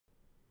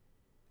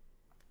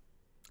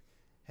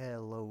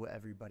Hello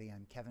everybody,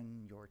 I'm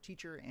Kevin, your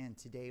teacher, and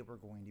today we're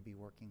going to be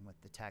working with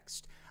the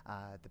text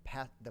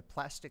The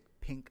Plastic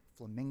Pink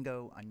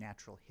Flamingo, A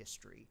Natural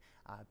History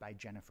by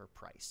Jennifer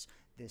Price.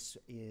 This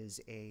is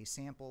a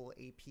sample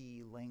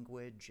AP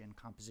language and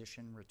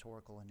composition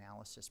rhetorical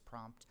analysis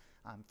prompt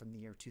from the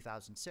year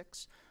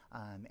 2006,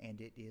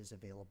 and it is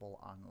available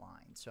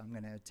online. So I'm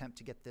going to attempt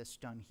to get this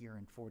done here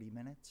in 40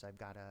 minutes. I've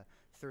got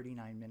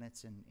 39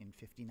 minutes and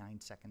 59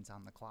 seconds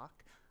on the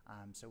clock.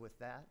 So with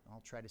that,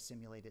 I'll try to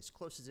simulate as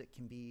close as it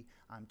can be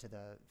to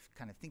the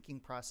kind of thinking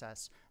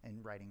process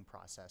and writing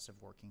process of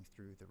working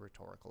through the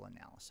rhetorical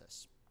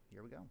analysis.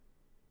 Here we go.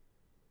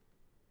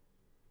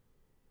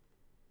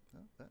 Oh,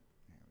 there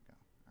we go.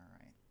 All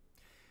right.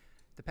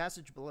 The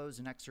passage below is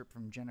an excerpt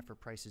from Jennifer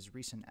Price's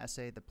recent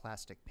essay, The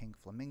Plastic Pink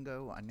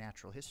Flamingo, A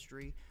Natural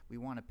History. We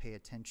want to pay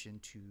attention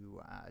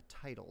to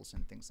titles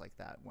and things like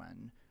that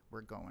when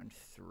we're going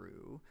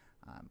through.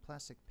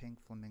 Plastic Pink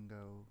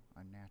Flamingo,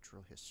 A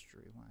Natural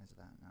History. Why is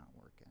that not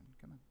working?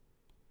 Come on.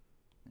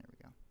 There we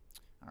go.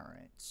 All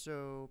right.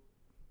 So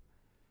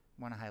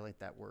I want to highlight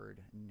that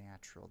word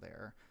natural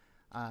there.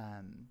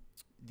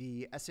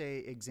 The essay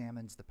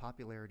examines the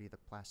popularity of the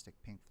plastic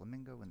pink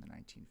flamingo in the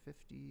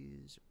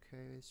 1950s.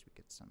 Okay, so we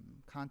get some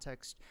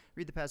context.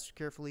 Read the passage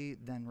carefully,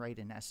 then write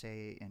an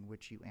essay in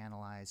which you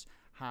analyze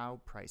how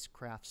Price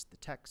crafts the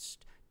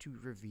text to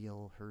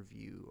reveal her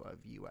view of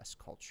U.S.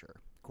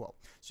 culture. Cool.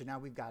 So now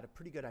we've got a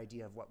pretty good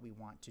idea of what we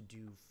want to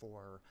do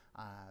for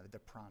the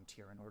prompt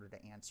here in order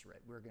to answer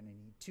it. We're going to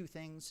need two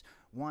things.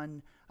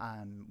 One,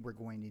 we're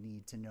going to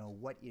need to know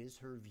what is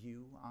her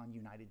view on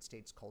United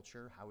States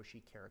culture, how is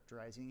she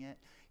characterizing it,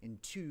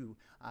 and two,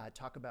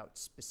 talk about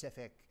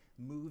specific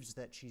moves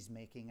that she's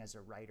making as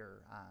a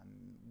writer,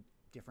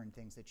 different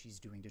things that she's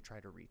doing to try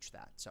to reach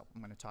that. So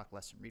I'm going to talk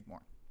less and read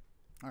more.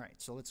 All right,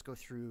 so let's go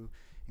through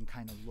and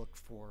kind of look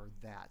for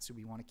that. So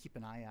we want to keep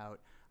an eye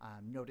out,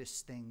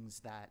 notice things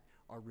that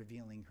are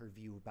revealing her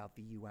view about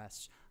the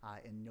U.S.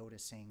 And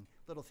noticing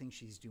little things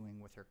she's doing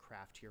with her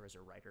craft here as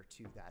a writer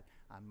too that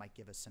might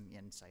give us some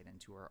insight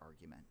into her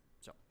argument.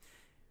 So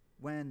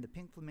when the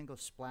pink flamingo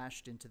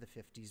splashed into the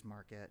 50s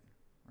market,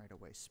 right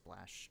away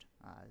splashed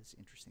is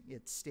interesting.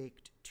 It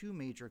staked two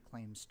major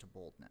claims to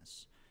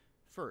boldness.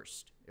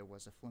 First, it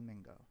was a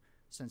flamingo.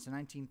 Since the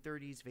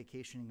 1930s,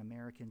 vacationing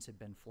Americans had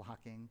been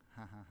flocking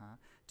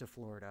to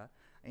Florida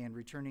and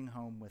returning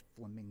home with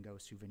flamingo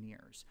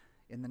souvenirs.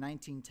 In the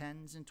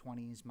 1910s and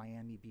 20s,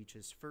 Miami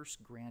Beach's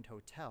first grand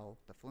hotel,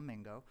 the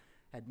Flamingo,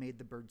 had made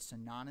the bird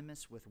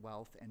synonymous with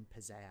wealth and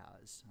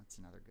pizzazz. That's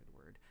another good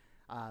word.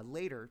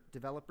 Later,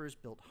 developers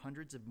built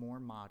hundreds of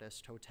more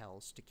modest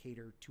hotels to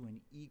cater to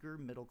an eager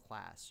middle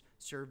class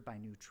served by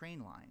new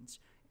train lines,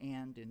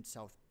 and in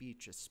South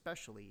Beach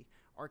especially,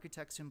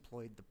 architects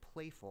employed the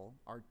playful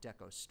Art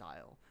Deco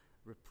style,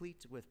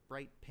 replete with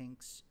bright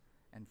pinks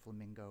and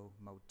flamingo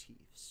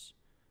motifs.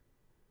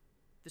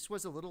 This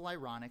was a little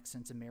ironic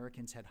since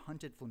Americans had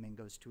hunted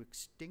flamingos to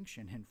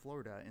extinction in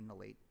Florida in the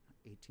late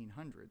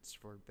 1800s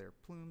for their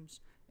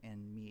plumes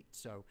and meat.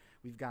 So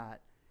we've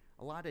got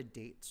a lot of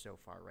dates so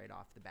far right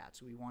off the bat,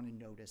 so we want to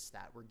notice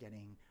that we're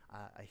getting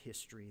a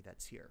history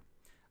that's here.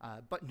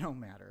 But no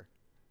matter.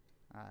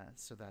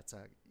 So that's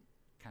a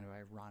kind of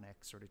ironic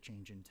sort of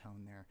change in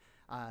tone there.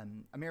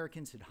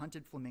 Americans had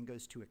hunted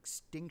flamingos to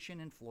extinction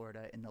in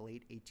Florida in the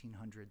late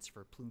 1800s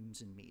for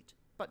plumes and meat.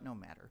 But no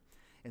matter.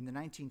 In the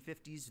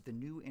 1950s, the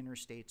new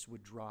interstates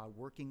would draw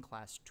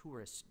working-class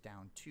tourists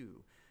down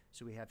too.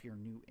 So we have here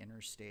new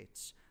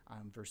interstates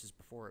versus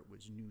before it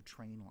was new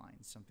train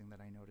lines, something that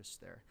I noticed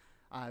there.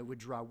 It would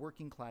draw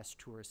working-class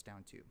tourists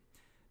down too.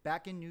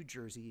 Back in New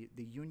Jersey,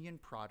 the Union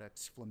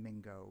Products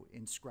Flamingo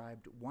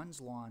inscribed one's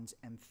lawns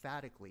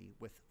emphatically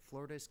with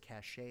Florida's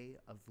cachet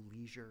of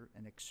leisure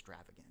and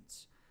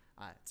extravagance.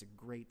 It's a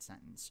great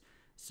sentence.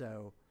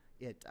 So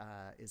it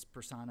is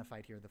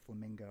personified here, the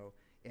flamingo,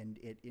 and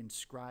it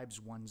inscribes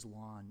one's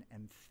lawn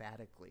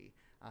emphatically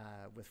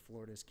with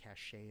Florida's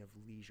cachet of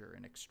leisure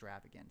and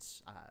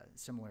extravagance.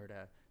 Similar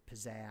to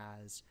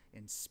pizzazz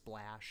and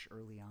splash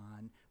early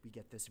on, we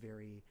get this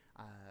very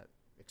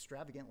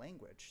extravagant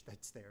language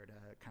that's there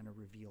to kind of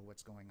reveal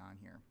what's going on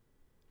here.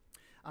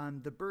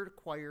 The bird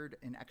acquired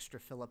an extra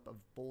fillip of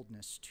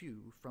boldness,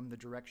 too, from the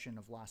direction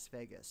of Las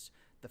Vegas,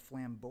 the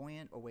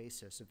flamboyant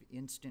oasis of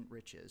instant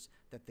riches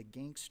that the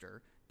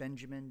gangster,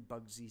 Benjamin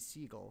Bugsy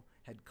Siegel,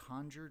 had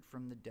conjured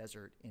from the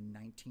desert in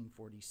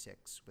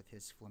 1946 with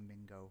his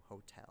Flamingo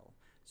Hotel.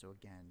 So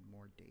again,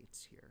 more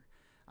dates here.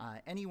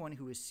 Anyone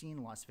who has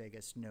seen Las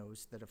Vegas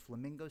knows that a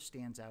flamingo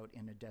stands out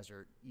in a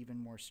desert even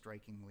more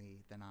strikingly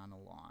than on a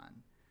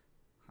lawn.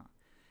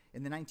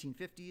 In the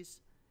 1950s,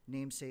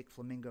 namesake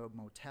flamingo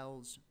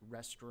motels,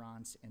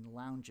 restaurants, and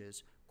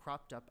lounges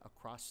cropped up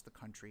across the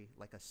country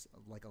like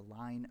a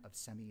line of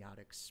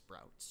semiotic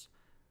sprouts.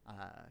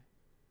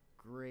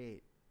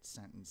 Great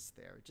sentence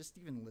there. Just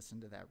even listen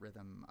to that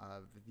rhythm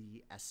of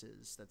the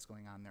S's that's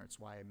going on there. It's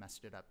why I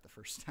messed it up the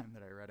first time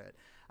that I read it.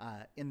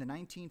 In the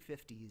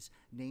 1950s,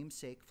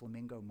 namesake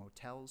Flamingo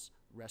motels,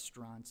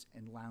 restaurants,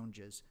 and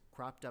lounges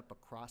cropped up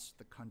across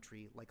the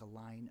country like a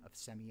line of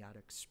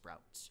semiotic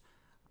sprouts.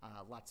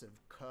 Lots of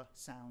k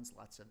sounds,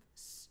 lots of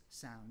s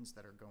sounds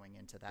that are going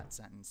into that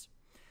sentence.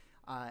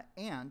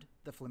 And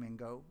the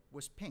flamingo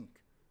was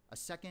pink, a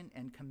second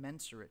and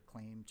commensurate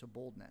claim to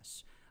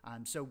boldness.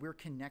 So we're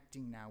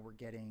connecting now, we're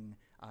getting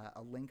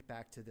a link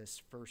back to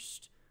this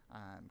first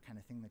kind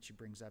of thing that she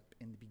brings up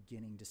in the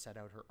beginning to set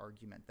out her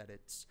argument, that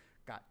it's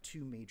got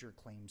two major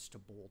claims to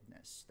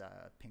boldness, the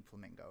pink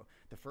flamingo.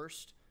 The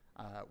first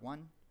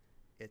one,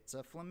 it's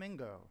a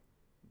flamingo,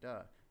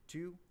 duh.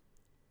 Two,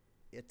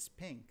 it's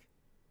pink.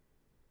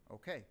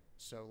 Okay,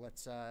 so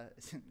let's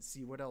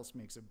see what else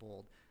makes it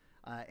bold.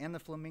 And the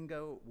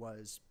flamingo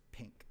was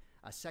pink,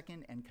 a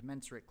second and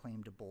commensurate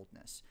claim to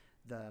boldness.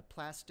 The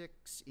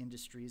plastics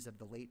industries of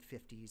the late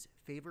 50s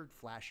favored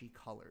flashy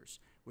colors,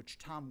 which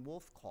Tom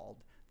Wolfe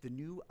called the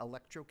new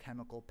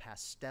electrochemical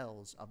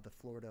pastels of the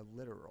Florida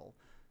littoral: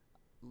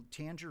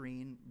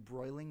 tangerine,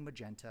 broiling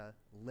magenta,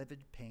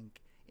 livid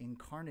pink,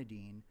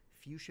 incarnadine,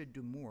 fuchsia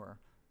d'Amour,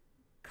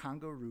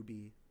 Congo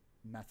ruby,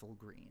 methyl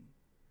green.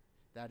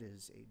 That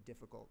is a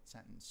difficult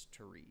sentence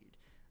to read.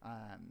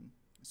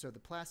 So the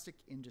plastic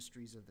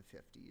industries of the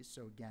 50s.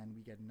 So again,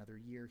 we get another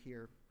year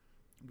here.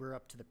 We're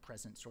up to the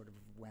present sort of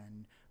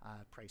when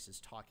Price is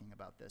talking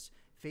about this.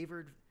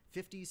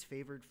 50s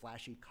favored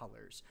flashy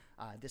colors.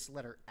 This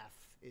letter F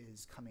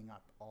is coming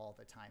up all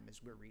the time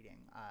as we're reading.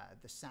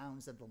 The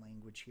sounds of the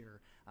language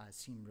here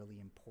seem really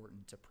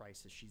important to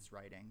Price as she's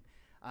writing.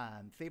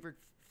 Favored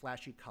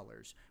flashy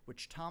colors,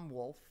 which Tom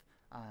Wolfe,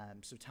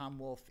 so Tom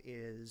Wolfe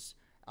is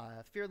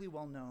a fairly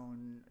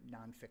well-known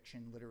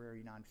nonfiction,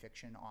 literary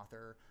nonfiction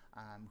author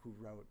who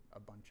wrote a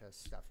bunch of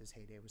stuff. His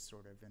heyday was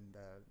sort of in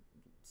the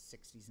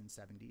 60s and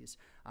 70s,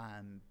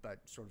 but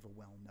sort of a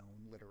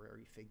well-known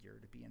literary figure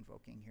to be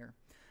invoking here.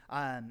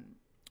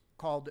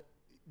 Called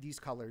these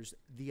colors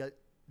the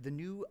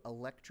new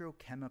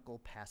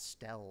electrochemical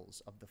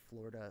pastels of the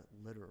Florida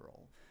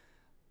littoral: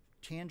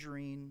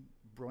 tangerine,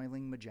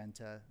 broiling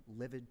magenta,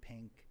 livid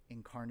pink,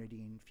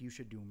 incarnadine,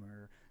 fuchsia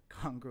d'Amour,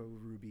 Congo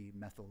ruby,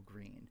 methyl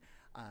green.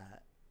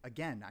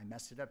 Again, I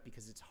messed it up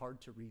because it's hard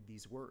to read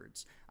these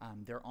words.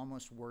 They're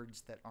almost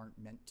words that aren't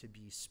meant to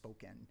be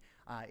spoken.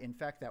 In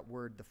fact, that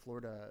word, the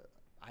Florida,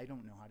 I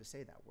don't know how to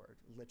say that word,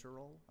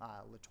 littoral.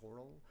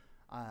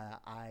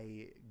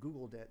 I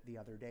Googled it the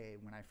other day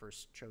when I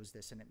first chose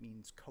this, and it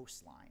means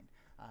coastline.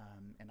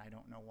 And I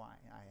don't know why.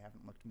 I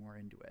haven't looked more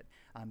into it.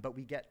 But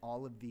we get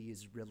all of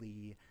these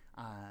really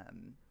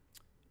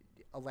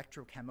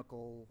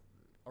electrochemical,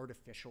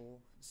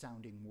 artificial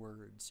sounding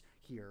words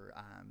here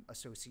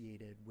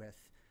associated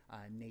with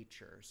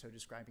nature, so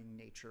describing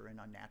nature in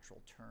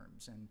unnatural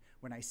terms. And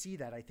when I see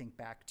that, I think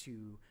back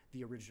to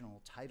the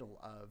original title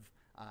of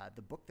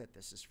the book that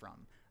this is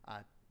from,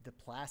 The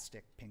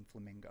Plastic Pink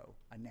Flamingo,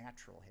 A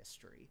Natural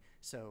History.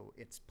 So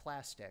it's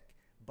plastic,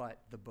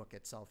 but the book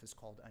itself is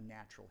called A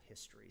Natural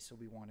History, so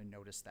we want to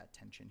notice that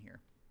tension here.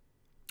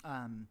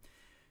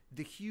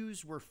 The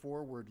hues were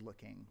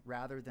forward-looking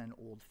rather than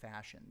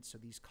old-fashioned. So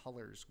these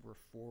colors were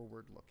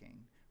forward-looking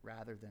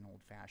rather than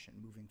old-fashioned,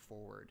 moving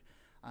forward.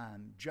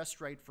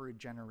 Just right for a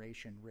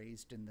generation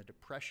raised in the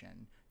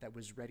Depression that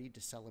was ready to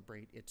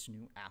celebrate its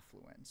new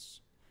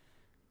affluence.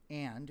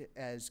 And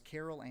as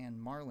Carol Ann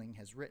Marling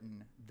has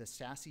written, the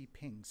sassy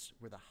pinks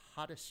were the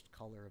hottest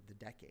color of the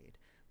decade.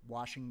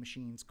 Washing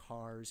machines,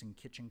 cars, and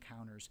kitchen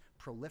counters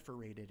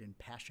proliferated in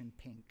passion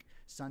pink,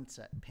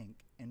 sunset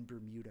pink, and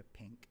Bermuda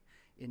pink.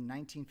 In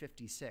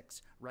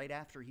 1956, right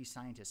after he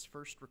signed his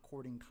first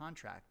recording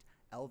contract,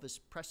 Elvis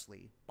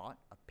Presley bought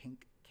a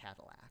pink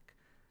Cadillac.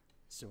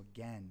 So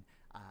again,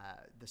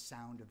 the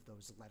sound of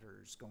those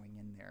letters going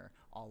in there,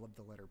 all of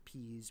the letter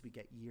P's, we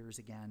get years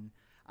again.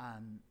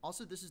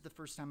 Also, this is the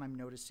first time I'm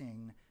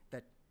noticing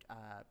that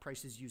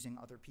Price is using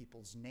other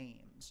people's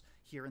names.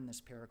 Here in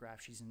this paragraph,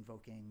 she's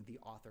invoking the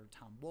author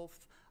Tom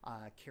Wolfe,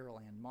 Carol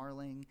Ann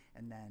Marling,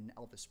 and then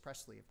Elvis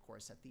Presley, of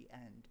course, at the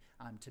end,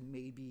 to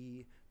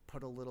maybe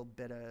put a little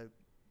bit of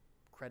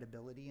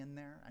credibility in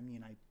there. I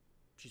mean,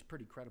 she's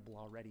pretty credible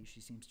already.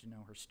 She seems to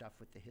know her stuff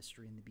with the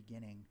history in the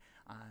beginning,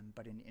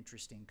 but an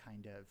interesting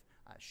kind of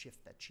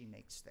shift that she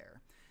makes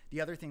there.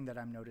 The other thing that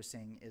I'm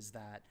noticing is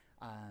that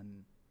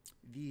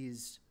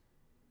these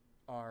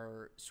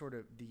are sort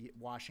of the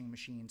washing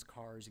machines,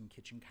 cars, and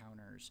kitchen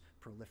counters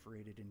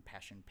proliferated in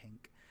passion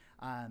pink.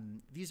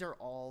 These are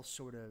all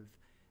sort of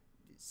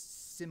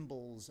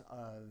symbols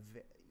of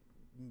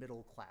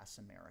middle-class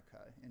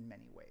America in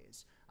many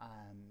ways,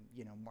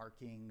 you know,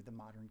 marking the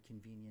modern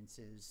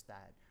conveniences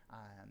that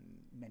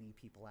many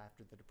people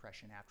after the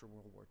Depression, after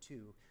World War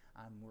II,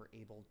 were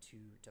able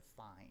to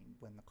find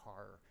when the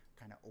car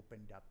kind of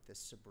opened up this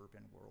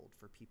suburban world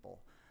for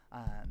people.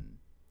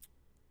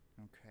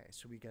 Okay,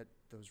 so we get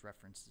those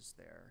references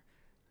there.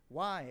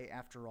 Why,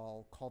 after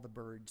all, call the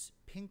birds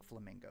pink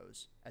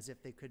flamingos as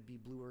if they could be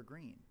blue or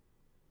green?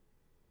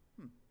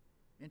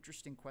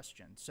 interesting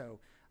question. So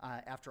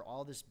after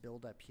all this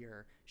buildup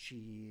here,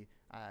 she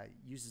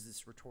uses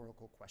this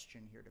rhetorical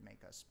question here to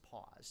make us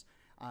pause.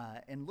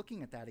 And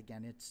looking at that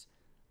again, it's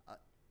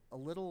a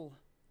little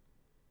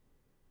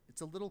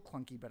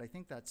clunky, but I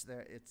think that's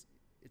there.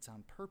 It's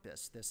on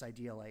purpose. This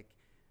idea, like,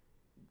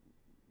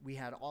 we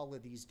had all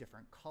of these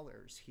different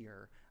colors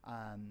here.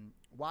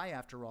 Why,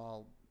 after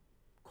all,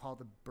 call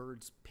the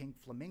birds pink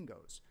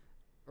flamingos?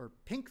 Or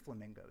pink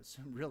flamingos,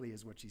 really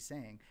is what she's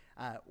saying.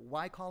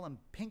 Why call them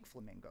pink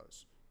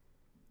flamingos?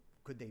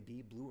 Could they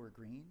be blue or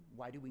green?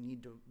 Why do we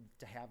need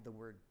to have the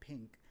word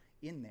pink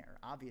in there?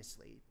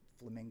 Obviously,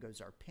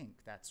 flamingos are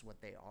pink. That's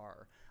what they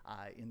are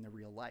in the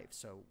real life.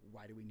 So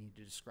why do we need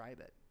to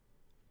describe it?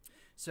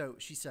 So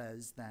she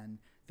says then,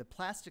 the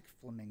plastic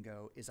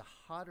flamingo is a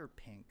hotter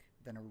pink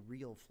than a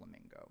real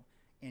flamingo.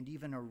 And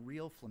even a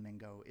real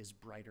flamingo is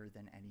brighter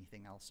than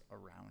anything else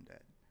around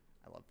it.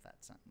 I love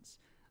that sentence.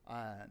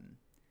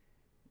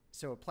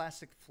 So a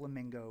plastic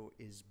flamingo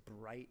is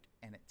bright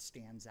and it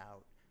stands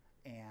out,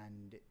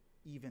 and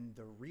even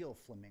the real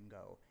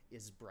flamingo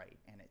is bright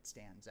and it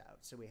stands out.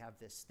 So we have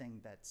this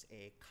thing that's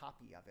a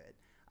copy of it,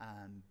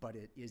 but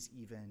it is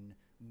even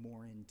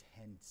more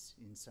intense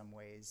in some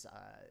ways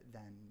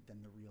than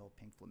the real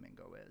pink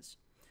flamingo is.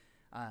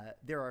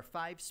 There are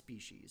 5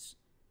 species.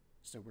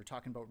 So we're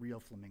talking about real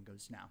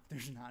flamingos now.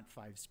 There's not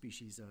 5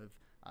 species of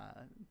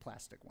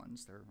plastic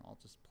ones. They're all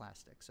just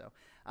plastic. So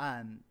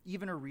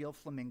even a real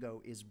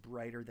flamingo is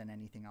brighter than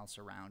anything else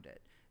around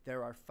it.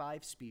 There are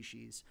 5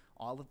 species,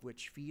 all of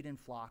which feed in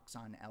flocks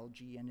on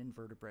algae and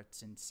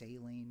invertebrates in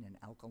saline and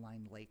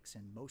alkaline lakes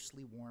and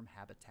mostly warm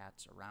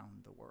habitats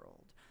around the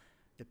world.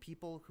 The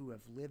people who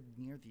have lived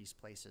near these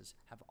places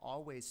have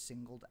always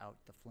singled out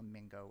the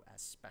flamingo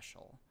as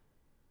special.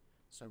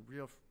 So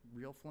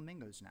real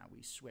flamingos now.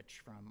 We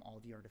switch from all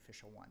the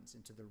artificial ones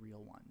into the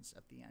real ones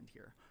at the end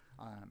here.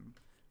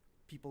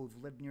 People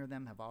who've lived near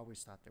them have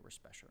always thought they were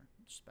special.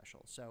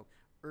 So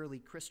early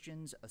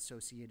Christians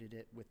associated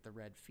it with the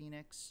red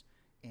phoenix.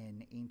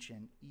 In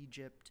ancient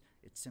Egypt,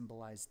 it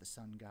symbolized the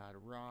sun god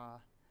Ra.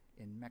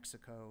 In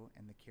Mexico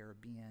and the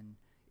Caribbean,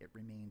 it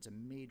remains a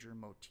major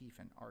motif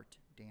in art,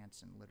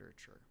 dance, and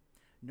literature.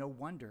 No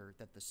wonder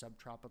that the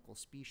subtropical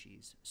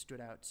species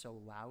stood out so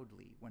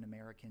loudly when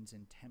Americans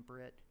in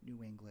temperate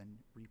New England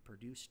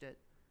reproduced it,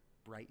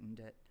 brightened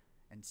it,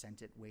 and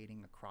sent it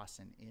wading across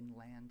an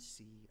inland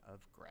sea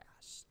of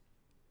grass.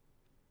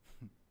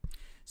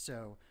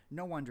 So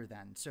no wonder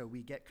then. So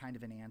we get kind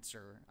of an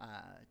answer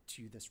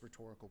to this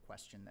rhetorical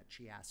question that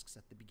she asks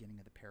at the beginning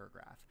of the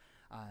paragraph.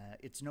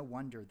 It's no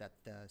wonder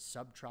that the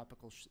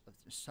subtropical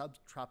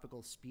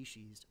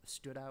species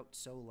stood out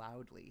so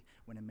loudly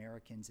when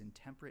Americans in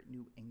temperate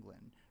New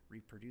England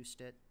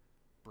reproduced it,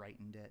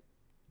 brightened it,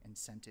 and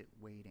sent it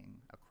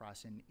wading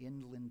across an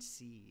inland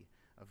sea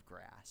of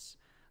grass.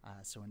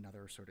 So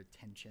another sort of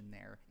tension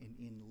there, an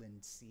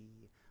inland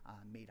sea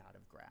made out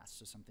of grass,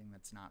 so something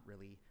that's not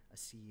really a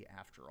sea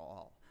after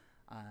all.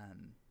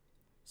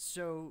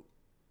 So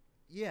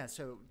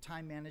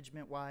time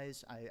management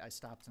wise, I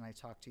stopped and I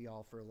talked to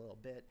y'all for a little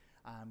bit.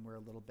 We're a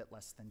little bit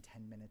less than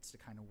 10 minutes to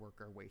kind of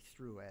work our way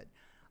through it.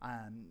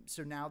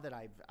 So now that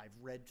I've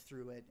read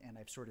through it and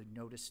I've sort of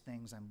noticed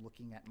things, I'm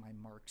looking at my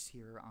marks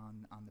here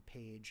on the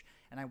page,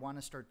 and I want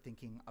to start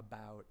thinking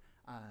about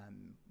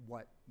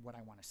what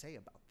I want to say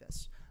about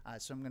this.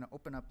 So I'm going to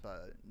open up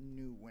a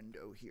new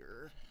window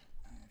here.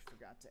 I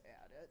forgot to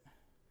add it,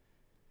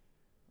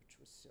 which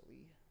was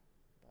silly,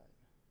 but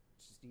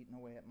it's just eating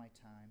away at my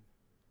time.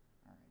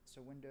 All right,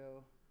 so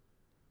window,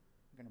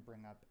 I'm going to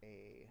bring up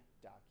a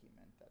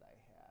document that I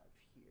have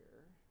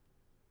here.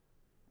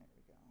 There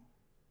we go.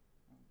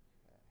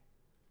 Okay.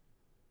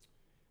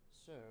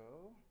 So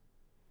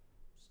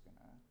I'm just going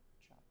to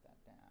chop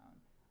that down.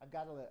 I've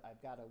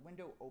got a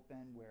window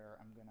open where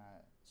I'm going to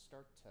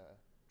start to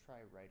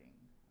try writing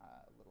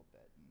a little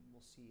bit, and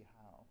we'll see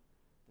how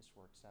this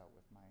works out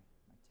with my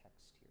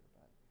text here.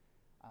 But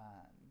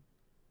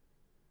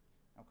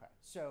okay,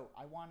 so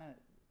I want to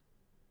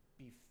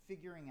be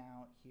figuring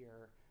out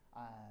here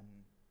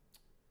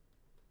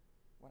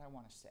what I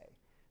want to say.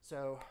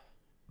 So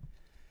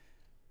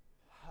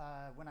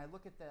when I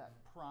look at that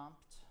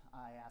prompt,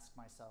 I ask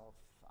myself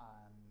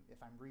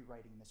if I'm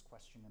rewriting this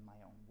question in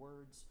my own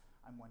words.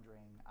 I'm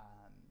wondering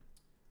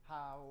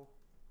how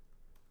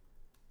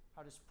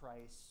does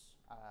Price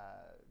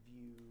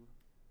view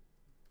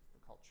the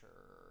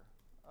culture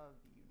of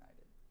the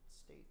United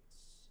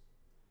States?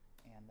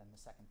 And then the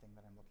second thing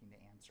that I'm looking to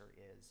answer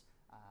is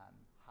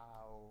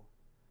how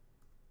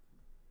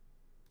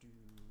do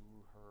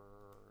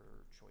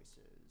her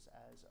choices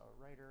as a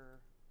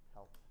writer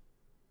help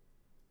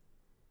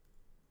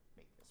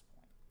make this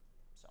point?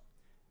 So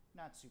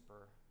not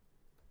super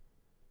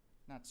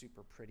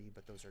pretty,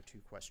 but those are 2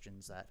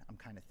 questions that I'm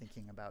kind of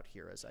thinking about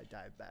here as I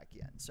dive back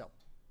in. So,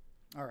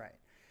 all right.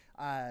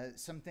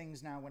 Some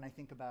things now when I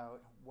think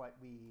about what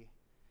we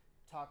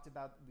talked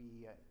about,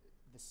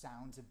 the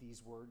sounds of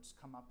these words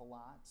come up a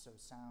lot. So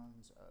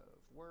sounds of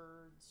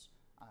words.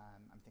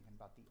 I'm thinking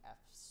about the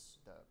F's,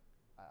 the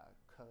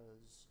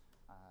K's,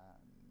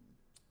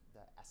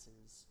 the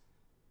classes.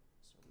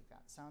 So we've got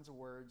sounds of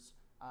words,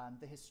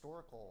 the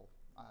historical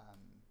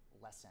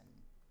lesson,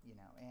 you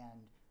know,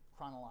 and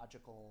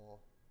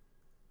chronological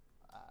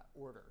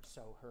order.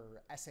 So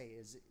her essay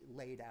is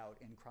laid out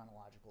in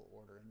chronological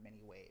order in many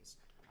ways,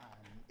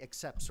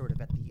 except sort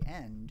of at the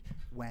end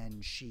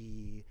when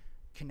she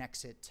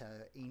connects it to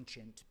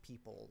ancient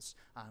peoples,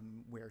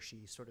 where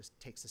she sort of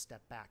takes a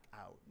step back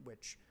out,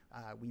 which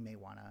we may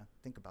want to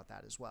think about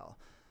that as well.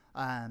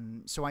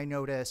 So I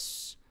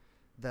notice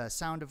the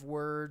sound of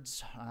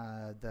words,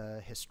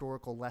 the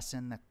historical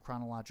lesson, the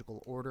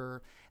chronological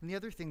order. And the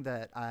other thing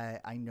that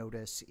I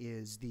notice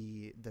is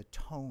the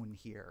tone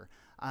here.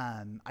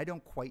 I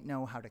don't quite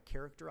know how to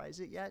characterize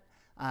it yet.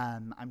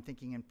 I'm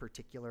thinking in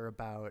particular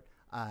about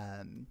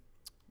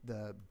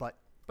the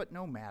but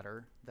no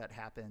matter that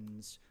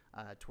happens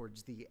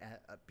towards the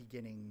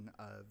beginning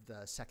of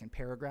the second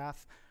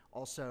paragraph.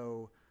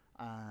 Also,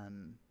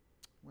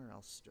 where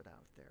else stood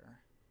out there?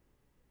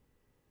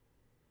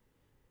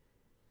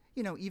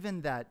 You know,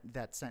 even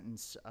that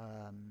sentence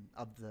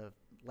of the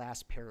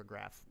last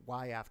paragraph,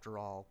 why after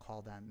all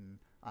call them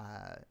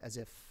as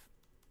if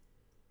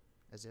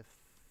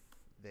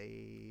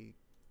they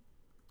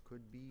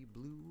could be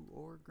blue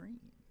or green.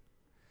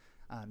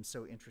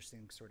 So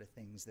interesting sort of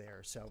things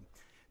there. So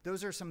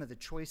those are some of the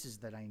choices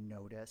that I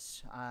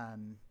notice.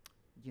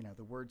 You know,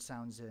 the word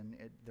sounds and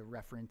the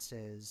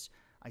references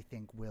I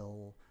think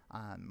will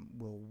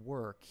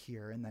work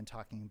here, and then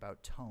talking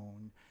about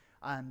tone.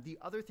 The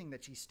other thing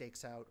that she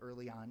stakes out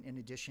early on, in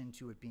addition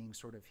to it being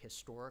sort of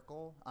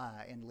historical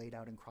and laid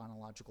out in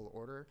chronological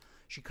order,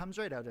 she comes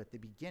right out at the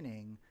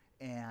beginning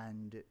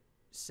and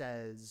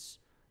says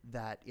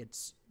that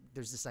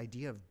there's this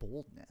idea of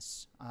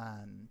boldness,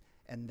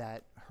 and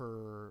that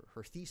her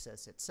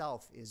thesis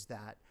itself is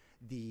that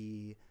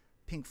the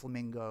pink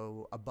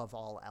flamingo, above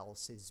all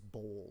else, is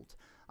bold.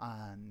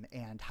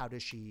 And how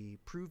does she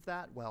prove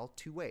that? Well,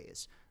 two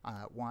ways.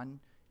 One,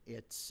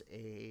 it's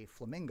a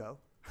flamingo.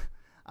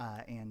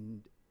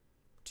 And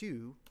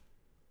two,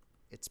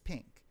 it's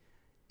pink.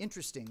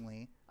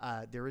 Interestingly,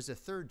 there is a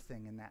third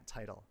thing in that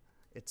title.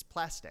 It's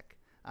plastic,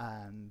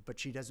 but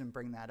she doesn't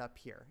bring that up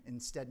here.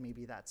 Instead,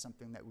 maybe that's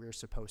something that we're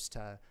supposed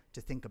to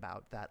think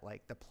about, that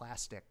like the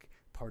plastic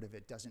part of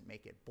it doesn't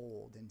make it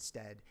bold.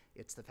 Instead,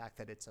 it's the fact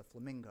that it's a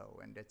flamingo,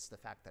 and it's the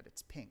fact that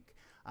it's pink.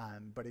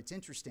 But it's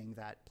interesting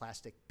that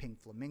plastic pink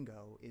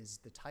flamingo is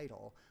the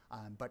title,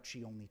 but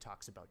she only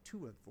talks about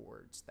two of the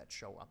words that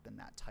show up in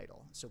that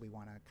title. So we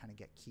want to kind of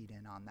get keyed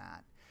in on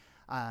that.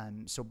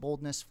 So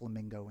boldness,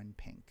 flamingo, and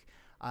pink.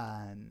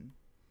 And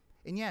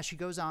yeah, she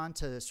goes on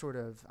to sort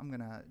of, I'm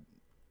going to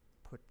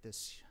put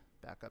this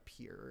back up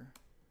here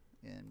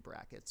in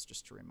brackets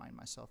just to remind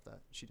myself that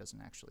she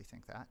doesn't actually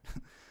think that.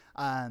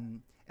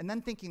 And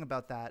then thinking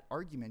about that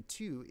argument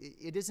too,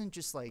 it isn't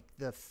just like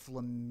the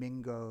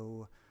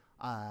flamingo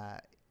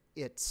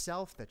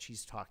itself that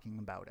she's talking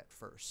about at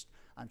first.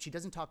 She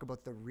doesn't talk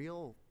about the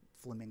real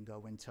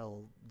flamingo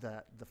until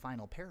the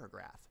final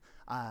paragraph.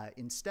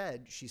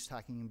 Instead, she's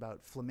talking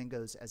about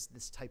flamingos as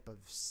this type of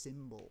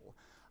symbol.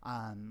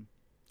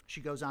 She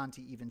goes on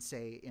to even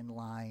say in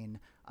line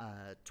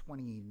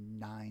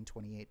 29,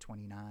 28,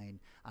 29,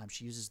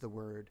 she uses the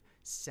word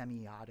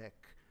semiotic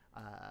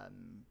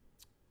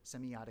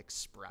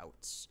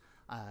sprouts.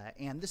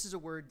 And this is a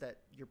word that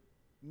you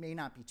may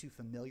not be too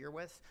familiar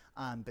with,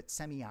 but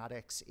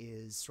semiotics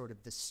is sort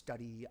of the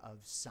study of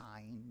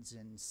signs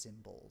and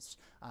symbols.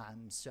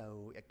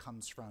 So it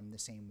comes from the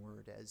same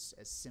word as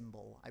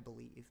symbol, I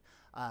believe.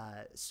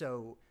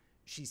 So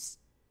she's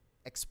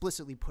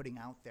explicitly putting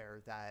out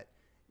there that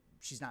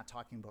she's not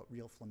talking about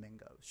real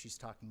flamingos. She's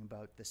talking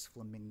about this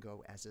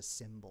flamingo as a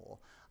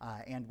symbol.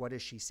 And what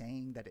is she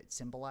saying that it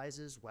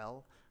symbolizes?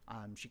 Well,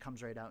 she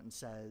comes right out and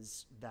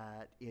says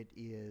that it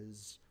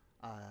is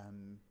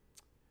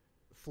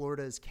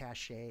Florida's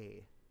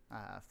cachet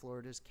of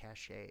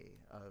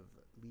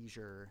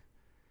leisure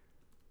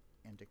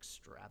and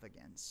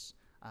extravagance.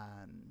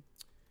 I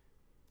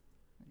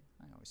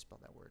always spell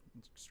that word.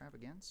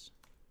 Extravagance?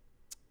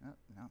 Oh,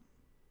 no.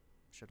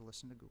 Should have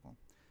listened to Google.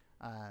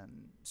 No,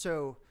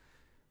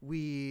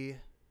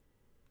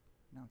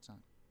 it's not.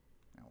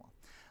 Oh, well.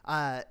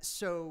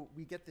 So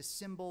we get the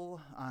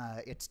symbol.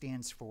 It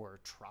stands for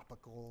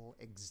tropical,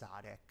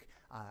 exotic,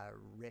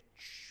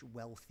 rich,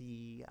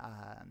 wealthy.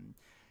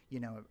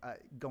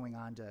 Going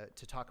on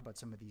to talk about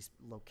some of these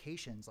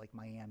locations like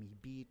Miami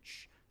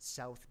Beach,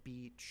 South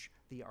Beach,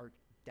 the Art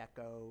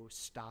Deco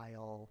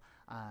style,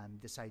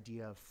 this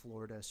idea of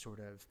Florida sort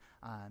of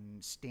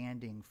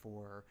standing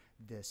for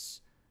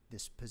this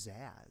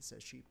pizzazz,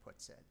 as she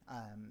puts it.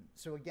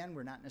 So again,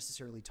 we're not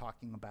necessarily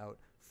talking about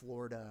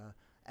Florida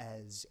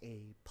as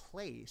a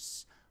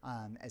place,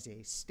 as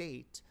a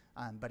state,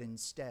 but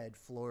instead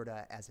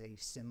Florida as a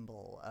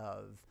symbol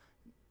of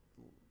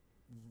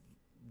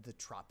the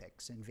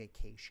tropics and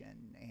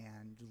vacation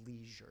and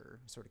leisure,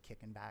 sort of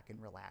kicking back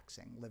and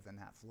relaxing, living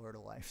that Florida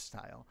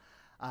lifestyle.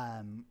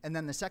 And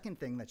then the second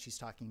thing that she's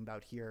talking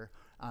about here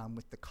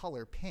with the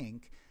color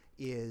pink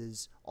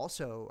is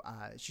also,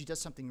 she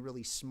does something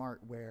really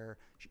smart where,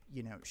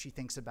 she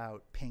thinks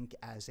about pink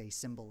as a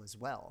symbol as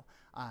well,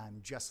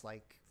 just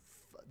like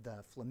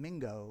the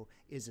flamingo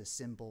is a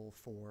symbol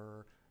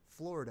for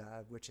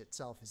Florida, which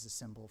itself is a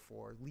symbol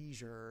for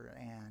leisure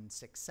and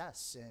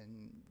success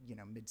in,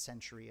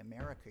 mid-century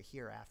America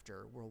here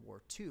after World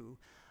War II.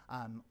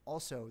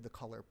 Also, the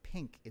color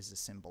pink is a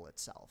symbol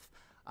itself.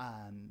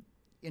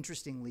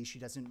 Interestingly, she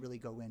doesn't really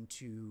go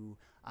into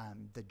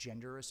the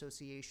gender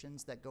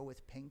associations that go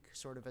with pink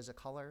sort of as a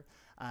color.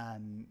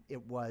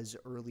 It was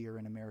earlier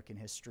in American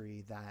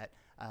history that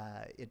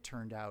it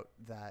turned out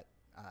that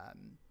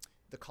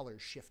the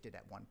colors shifted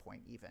at one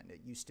point even.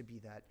 It used to be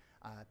that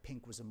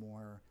pink was a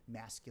more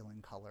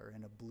masculine color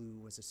and a blue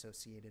was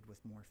associated with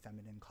more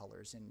feminine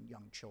colors in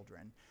young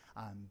children.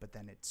 But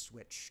then it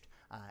switched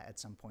at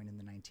some point in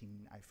the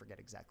I forget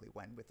exactly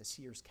when, with the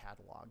Sears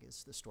catalog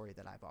is the story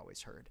that I've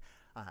always heard.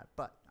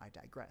 But I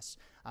digress.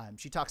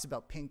 She talks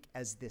about pink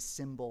as this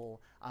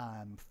symbol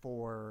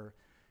for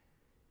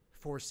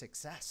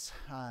success,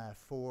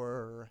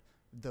 for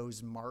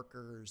those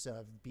markers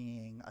of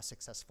being a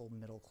successful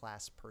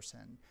middle-class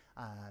person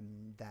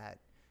that,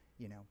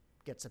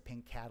 gets a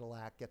pink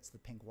Cadillac, gets the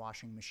pink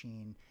washing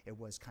machine. It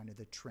was kind of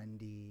the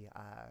trendy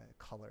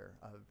color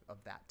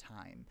of that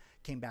time.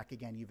 Came back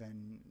again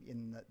even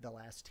in the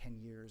last 10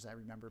 years. I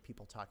remember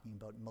people talking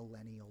about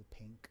millennial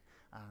pink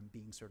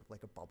being sort of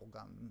like a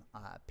bubblegum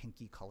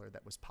pinky color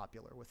that was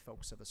popular with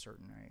folks of a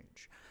certain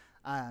age.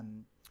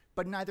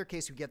 But in either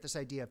case, we get this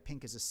idea of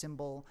pink as a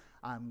symbol.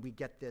 We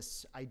get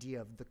this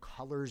idea of the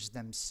colors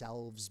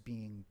themselves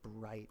being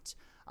bright,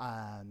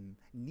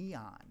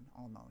 neon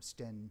almost,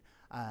 and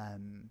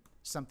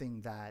something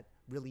that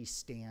really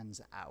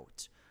stands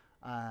out.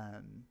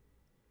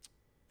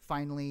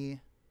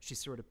 Finally, she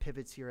sort of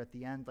pivots here at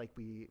the end, like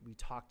we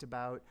talked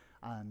about,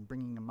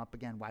 bringing them up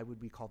again. Why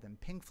would we call them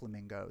pink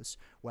flamingos?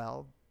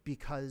 Well,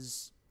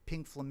 because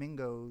pink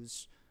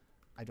flamingos,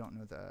 I don't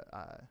know the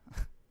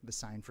the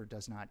sign for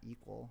does not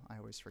equal. I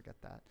always forget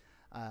that.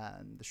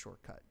 The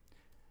shortcut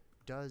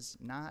does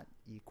not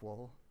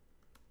equal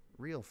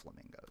real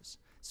flamingos.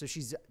 So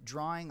she's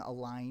drawing a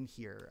line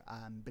here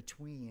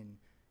between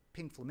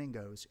pink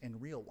flamingos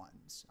and real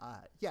ones.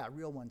 Yeah,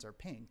 real ones are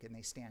pink and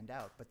they stand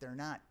out, but they're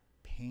not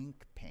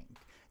pink.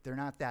 They're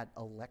not that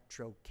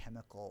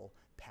electrochemical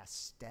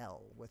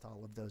pastel with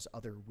all of those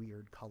other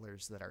weird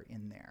colors that are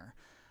in there.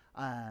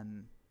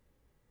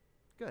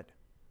 Good.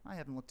 I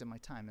haven't looked at my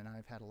time, and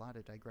I've had a lot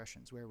of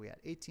digressions. Where are we at?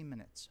 18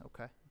 minutes.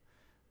 Okay.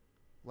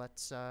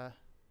 Let's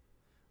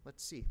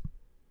see.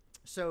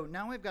 So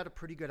now I've got a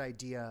pretty good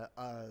idea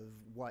of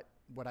what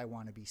I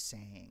want to be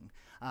saying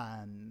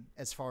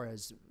as far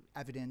as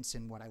evidence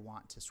and what I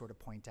want to sort of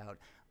point out,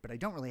 but I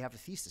don't really have a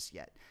thesis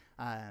yet.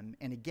 And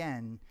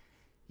again,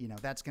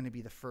 that's going to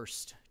be the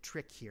first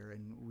trick here,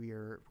 and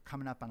we're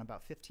coming up on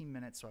about 15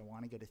 minutes, so I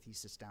want to get a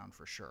thesis down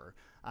for sure.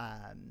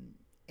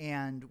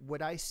 And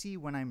what I see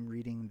when I'm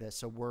reading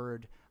this, a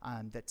word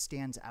that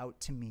stands out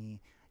to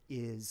me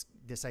is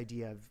this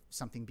idea of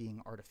something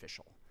being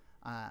artificial.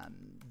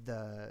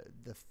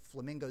 The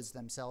flamingos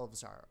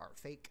themselves are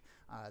fake.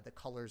 The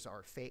colors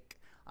are fake.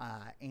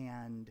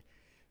 And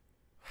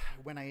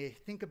when I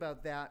think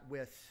about that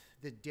with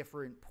the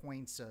different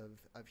points of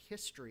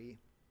history,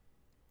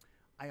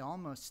 I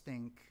almost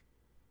think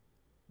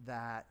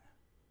that,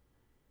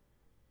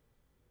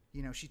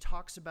 she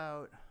talks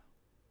about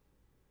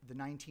the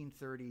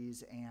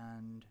 1930s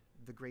and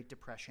the Great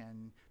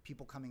Depression,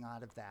 people coming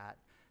out of that.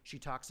 She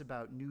talks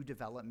about new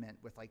development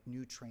with like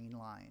new train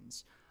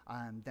lines,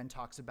 then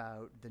talks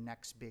about the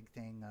next big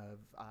thing of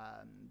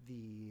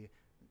the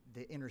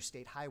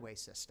interstate highway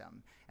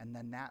system. And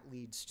then that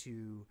leads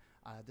to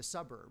the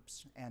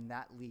suburbs, and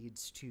that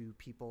leads to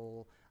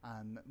people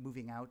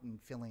moving out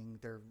and filling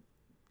their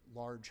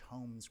large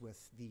homes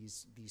with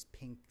these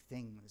pink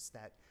things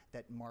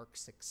that mark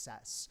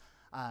success.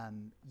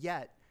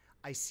 Yet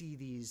I see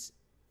these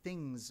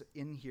things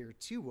in here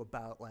too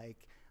about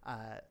like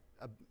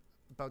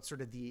about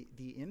sort of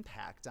the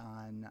impact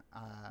on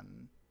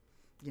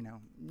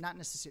not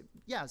necessarily,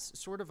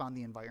 sort of on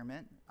the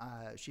environment.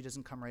 She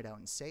doesn't come right out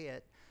and say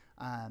it,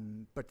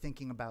 but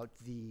thinking about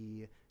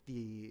the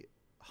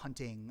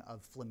hunting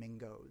of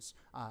flamingos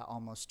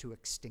almost to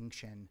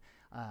extinction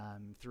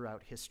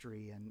throughout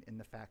history, and in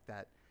the fact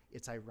that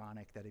it's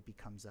ironic that it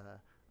comes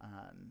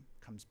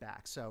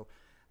back. So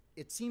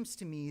it seems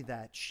to me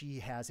that she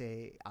has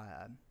a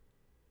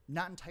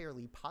not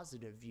entirely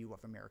positive view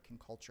of American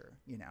culture.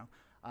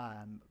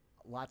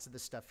 Lots of the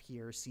stuff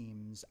here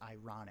seems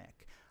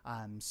ironic.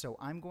 So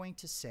I'm going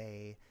to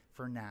say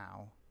for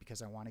now,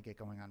 because I want to get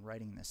going on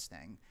writing this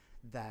thing,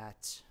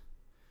 that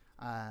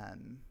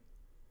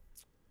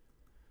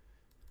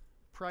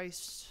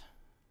Price,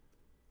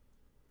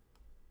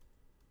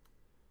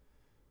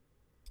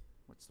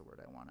 what's the word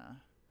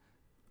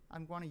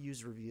I'm going to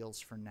use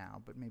reveals for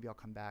now, but maybe I'll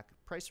come back.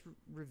 Price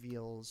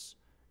reveals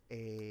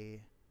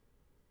a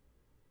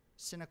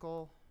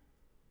cynical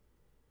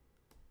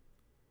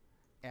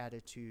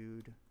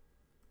attitude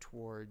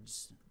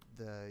towards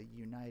the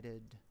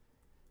United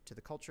to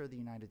the culture of the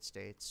United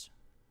States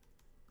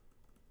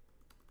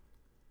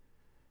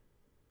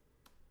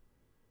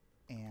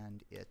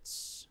and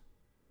its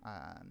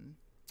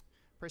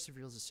Price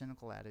reveals a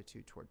cynical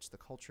attitude towards the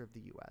culture of the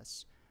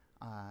U.S.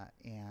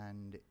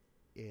 And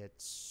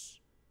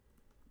its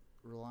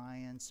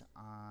reliance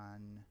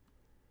on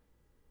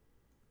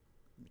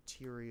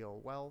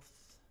material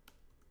wealth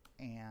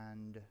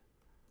and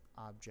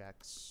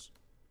objects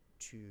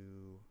to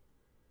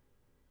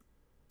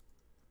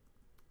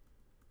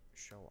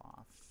show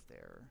off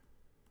their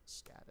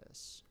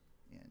status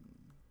in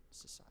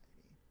society.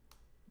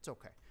 It's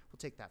okay. We'll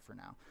take that for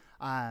now.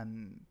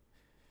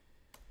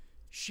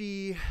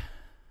 She,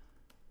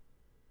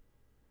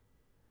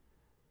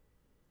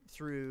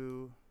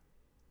 through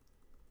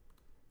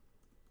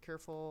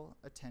careful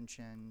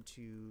attention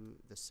to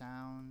the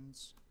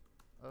sounds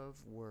of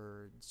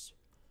words,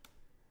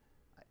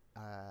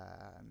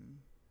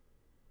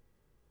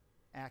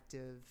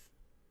 active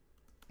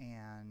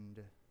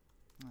and,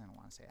 I don't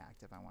want to say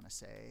active, I want to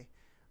say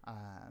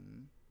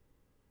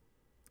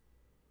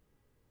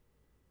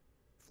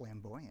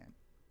flamboyant.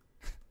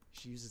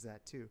 She uses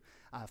that too.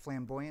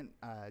 Flamboyant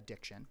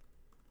diction.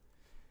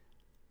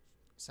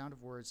 Sound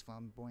of words,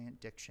 flamboyant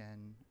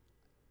diction,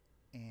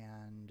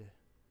 and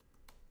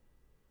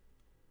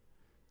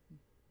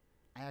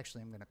I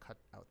actually am going to cut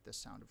out this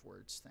sound of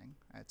words thing.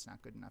 It's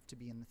not good enough to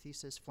be in the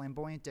thesis.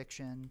 Flamboyant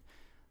diction,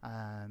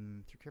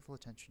 through careful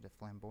attention to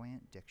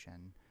flamboyant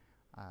diction,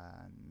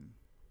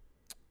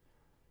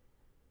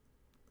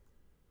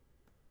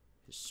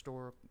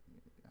 historic,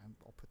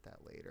 I'll put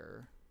that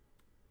later,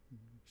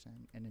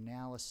 an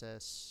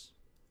analysis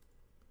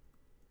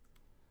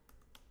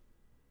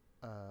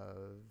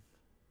of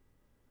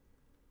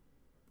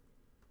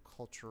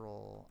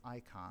cultural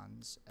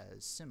icons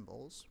as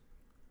symbols.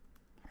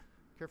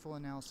 Careful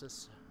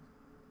analysis,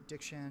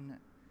 diction,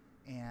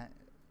 and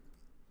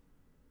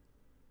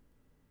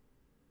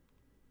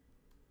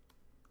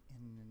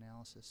an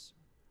analysis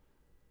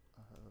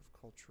of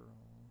cultural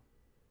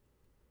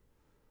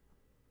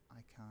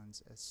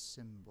icons as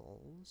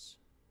symbols.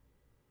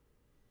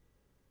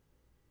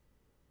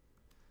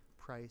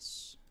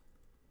 Price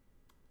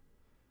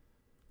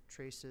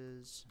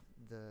traces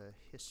the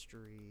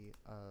history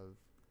of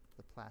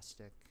the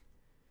plastic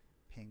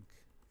pink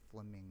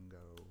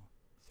flamingo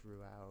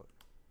throughout.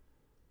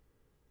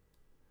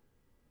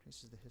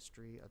 Traces the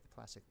history of the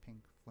plastic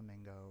pink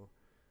flamingo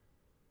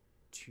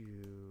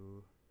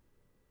to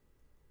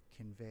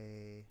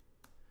convey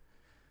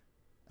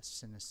a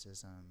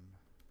cynicism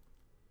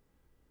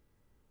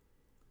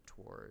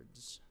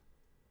towards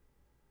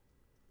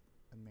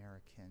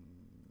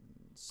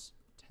Americans'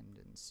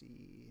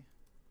 tendency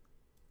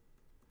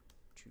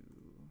to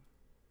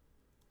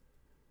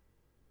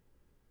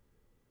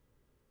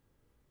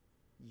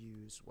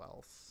use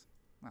wealth,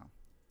 well,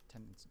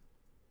 tendency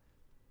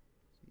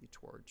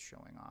towards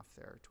showing off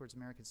towards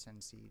Americans'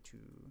 tendency to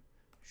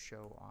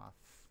show off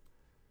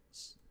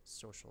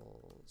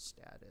social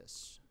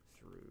status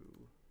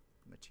through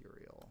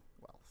material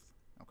wealth.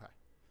 Okay.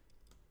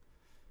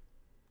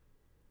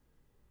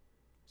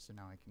 So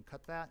now I can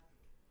cut that.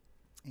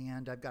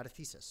 And I've got a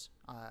thesis.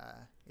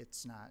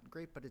 It's not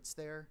great, but it's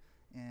there.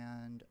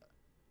 And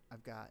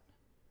I've got,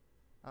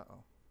 I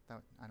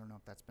don't know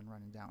if that's been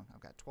running down.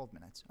 I've got 12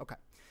 minutes. Okay.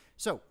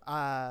 So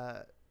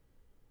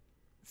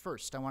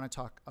first, I want to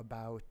talk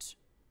about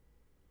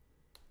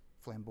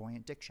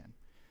flamboyant diction.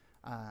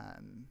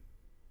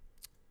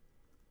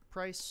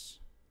 Price's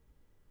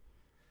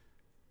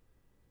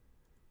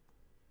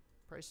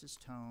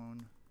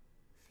tone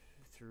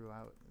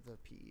throughout the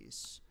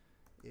piece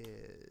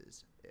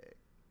is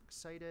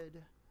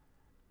excited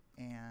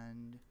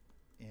and,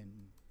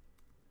 in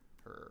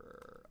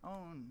her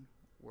own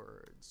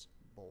words,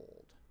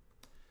 bold.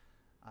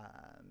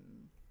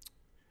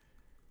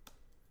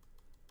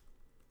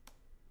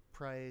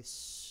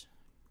 Price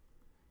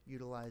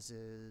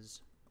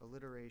utilizes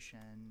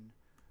alliteration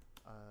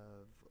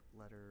of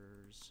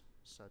letters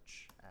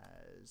such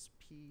as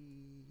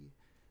P,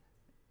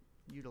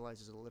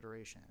 utilizes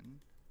alliteration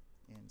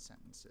in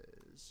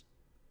sentences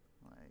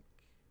like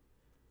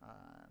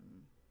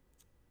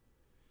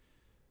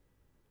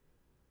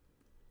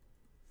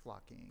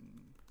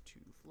flocking to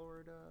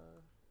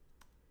Florida,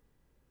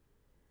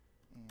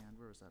 and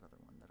where was that other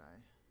one that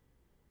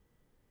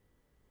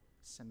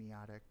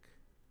semiotic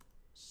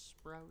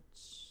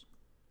sprouts,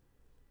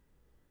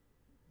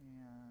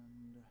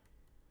 and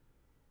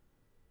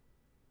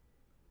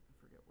I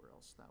forget where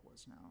else that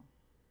was now.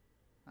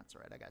 That's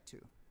all right, I got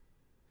two.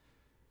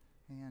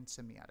 And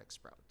semiotic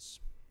sprouts.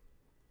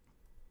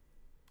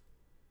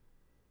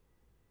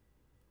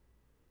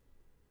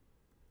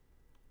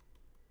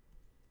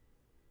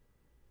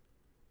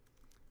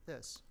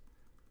 This,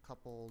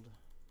 coupled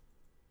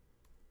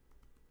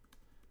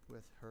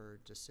with her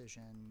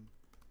decision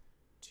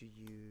to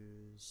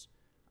use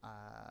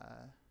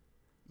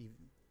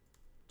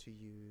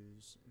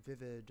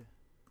vivid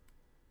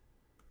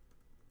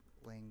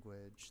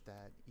language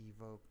that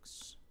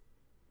evokes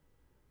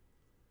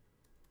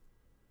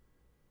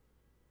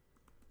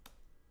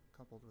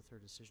coupled with her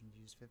decision to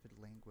use vivid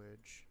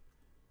language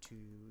to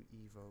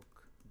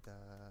evoke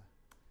the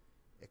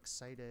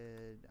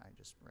excited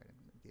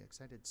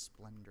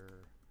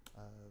splendor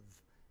of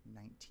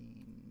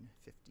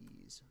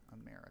 1950s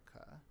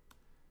America,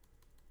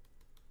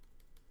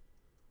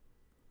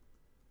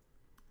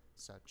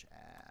 such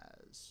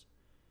as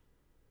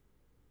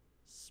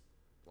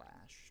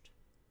splashed,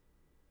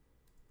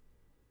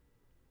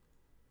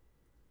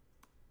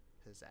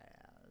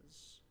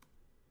 pizzazz,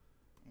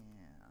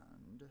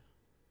 and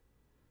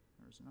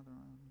there's another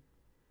one.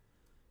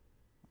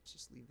 Let's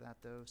just leave that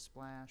though,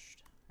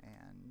 splashed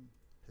and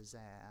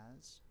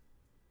pizzazz.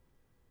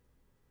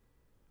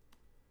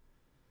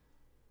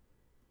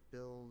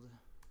 Build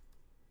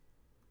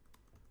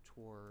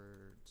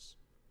towards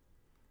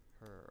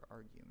her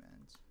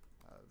argument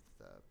of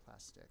the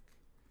plastic,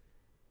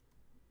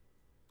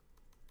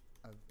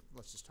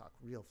 let's just talk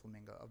real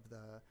flamingo, of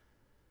the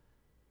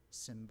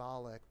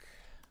symbolic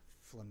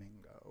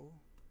flamingo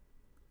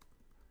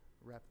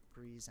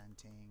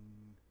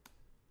representing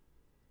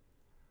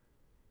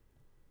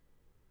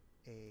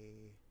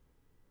a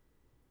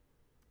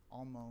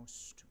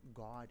almost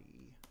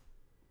gaudy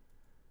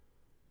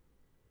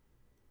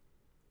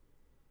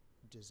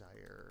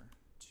desire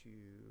to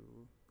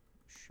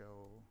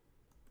show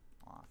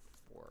off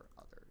for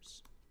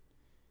others.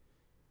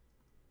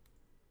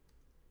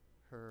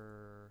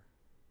 Her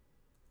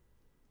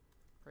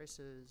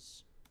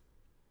Price's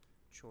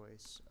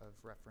choice of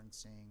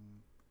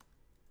referencing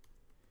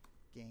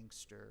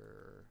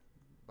gangster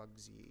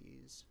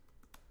Bugsy's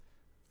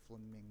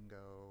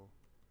Flamingo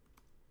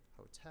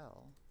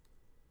Hotel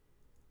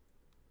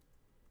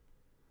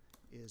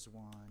is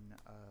one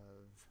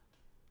of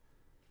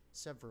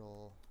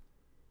several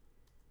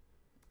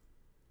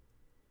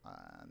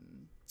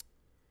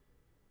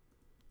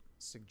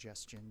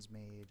suggestions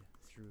made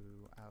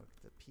throughout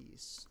the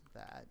piece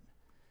that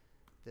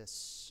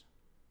this...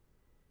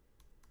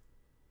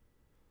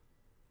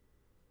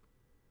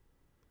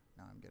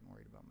 Now I'm getting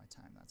worried about my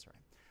time, that's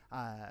right.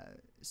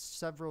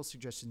 Several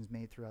suggestions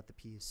made throughout the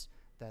piece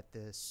that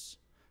this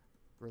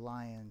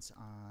reliance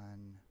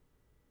on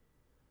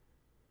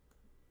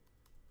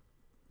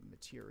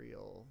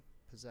material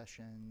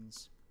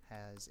possessions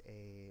has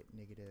a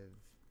negative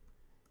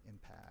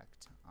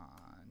impact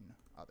on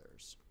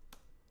others.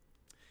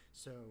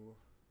 So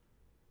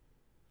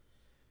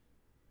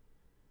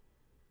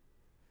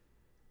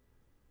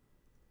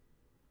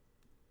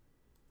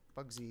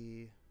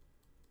Bugsy,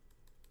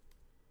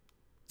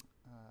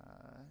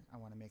 I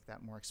want to make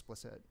that more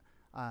explicit.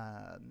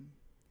 Have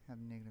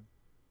negative.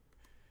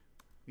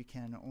 We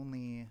can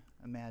only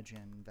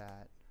imagine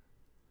that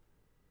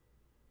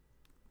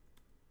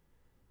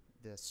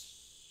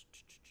this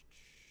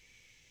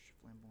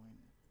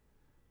flamboyant,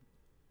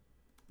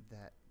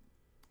 that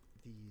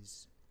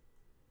these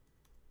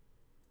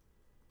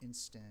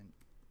instant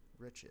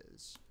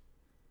riches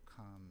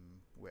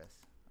come with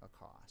a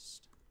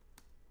cost.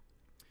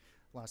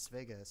 Las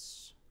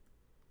Vegas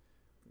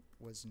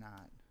was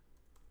not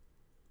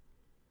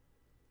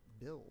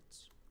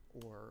built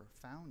or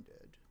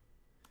founded,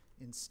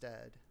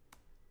 instead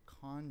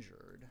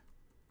conjured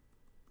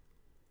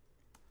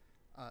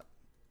up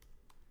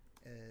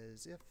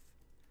as if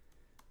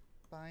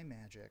by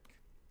magic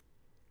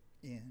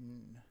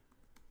in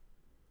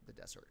the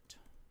desert.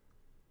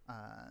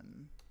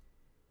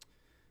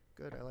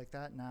 Good, I like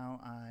that. Now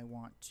I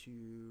want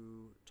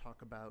to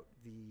talk about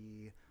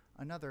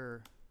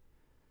another,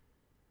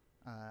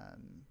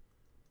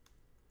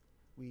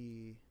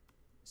 we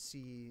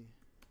see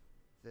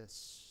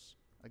this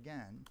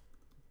again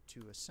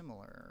to a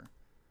similar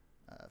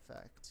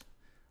effect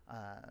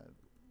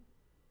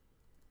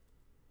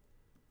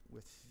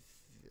with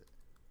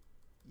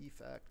the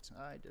effect,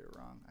 I did it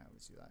wrong, I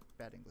always do that,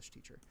 bad English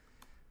teacher,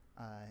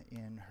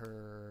 in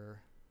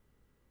her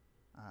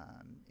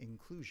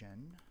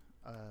inclusion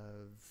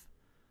of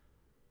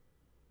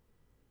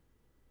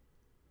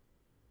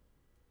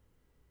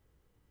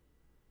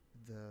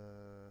do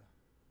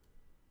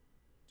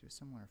a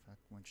similar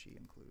effect when she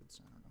includes,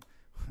 I don't know,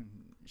 when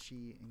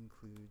she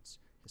includes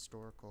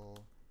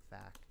historical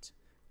fact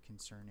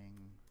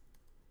concerning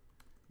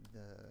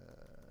the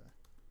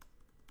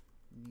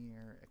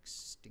near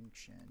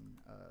extinction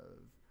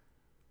of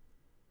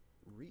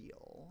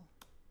real,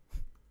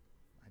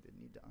 I didn't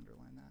need to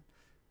underline that,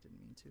 didn't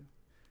mean to,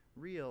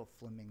 real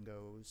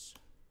flamingos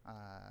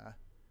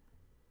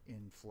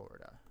in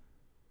Florida.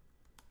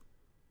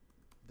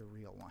 The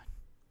real one,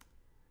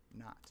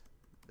 not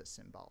the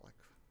symbolic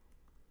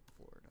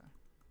Florida.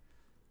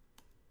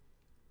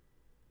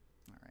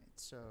 All right,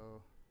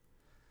 so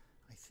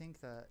I think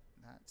that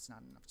that's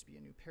not enough to be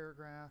a new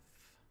paragraph,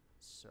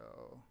 so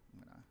I'm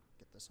gonna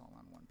get this all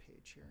on one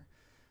page here.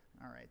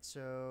 All right,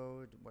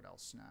 so what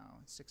else now?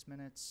 6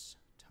 minutes,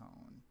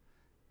 tone.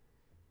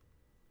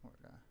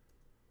 Florida.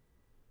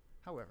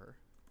 However,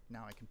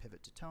 now I can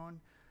pivot to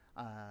tone.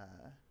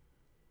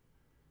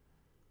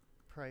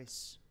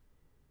 Price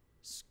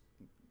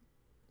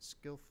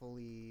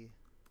skillfully,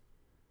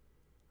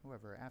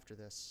 however, after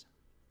this,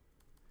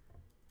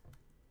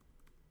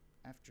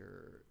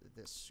 After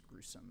this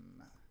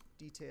gruesome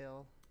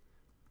detail,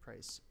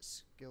 Price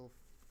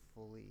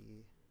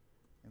skillfully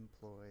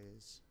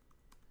employs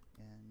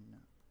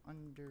an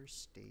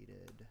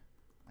understated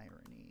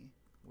irony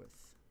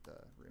with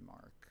the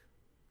remark,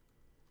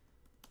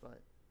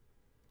 but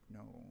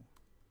no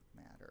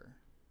matter.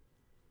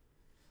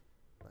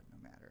 But no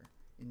matter.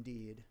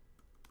 Indeed,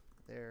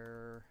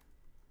 there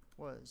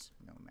was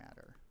no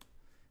matter.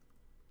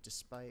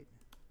 Despite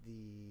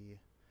the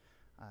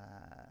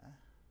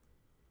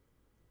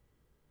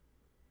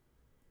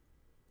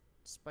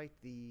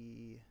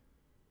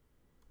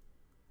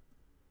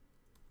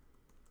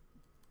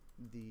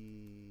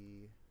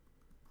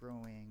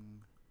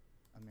growing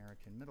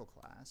American middle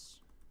class,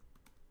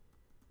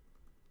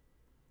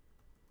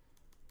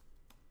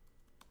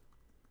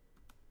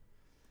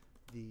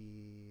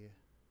 the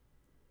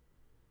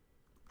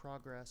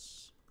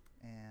progress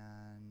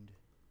and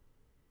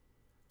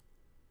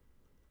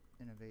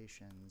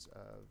innovations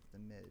of the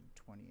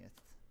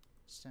mid-20th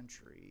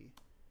century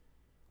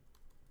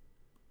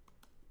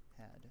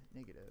had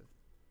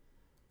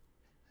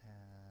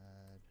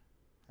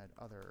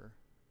other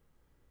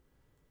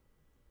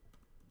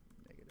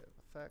negative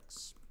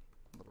effects.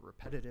 A little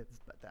repetitive,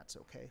 but that's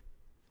okay.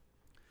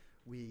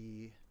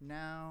 We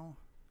now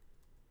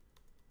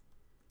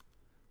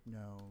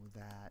know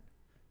that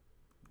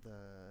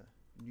the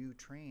new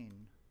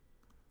train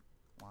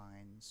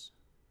lines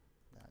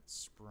that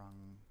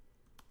sprung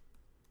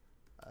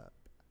up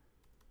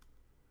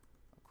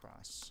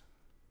across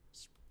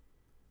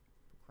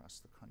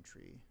the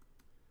country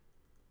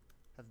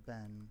have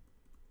been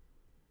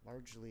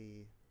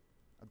largely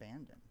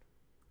abandoned,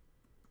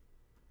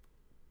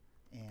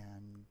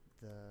 and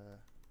the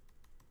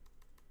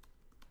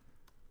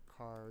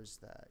cars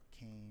that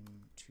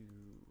came to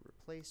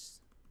replace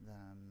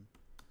them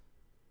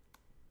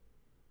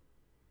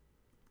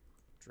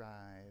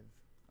drive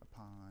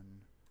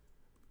upon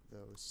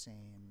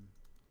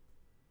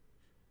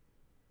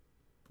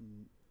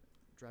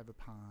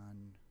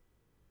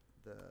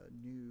the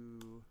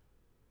new,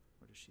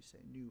 what does she say,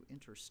 new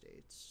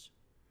interstates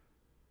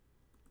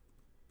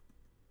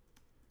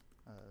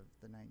of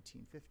the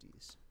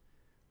 1950s.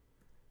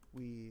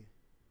 We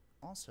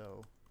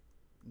also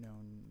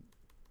know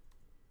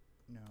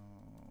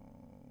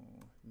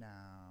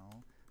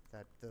now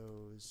that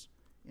those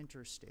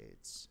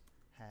interstates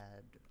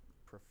had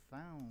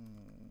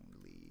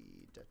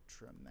profoundly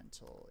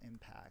detrimental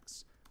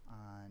impacts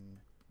on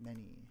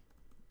many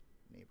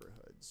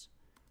neighborhoods,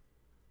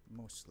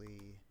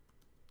 mostly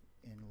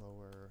in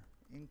lower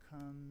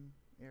income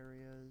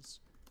areas,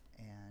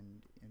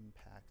 and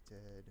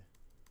impacted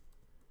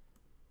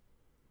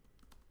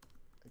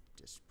a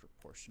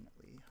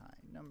disproportionately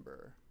high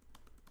number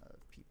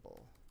of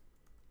people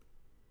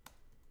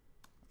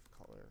of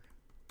color.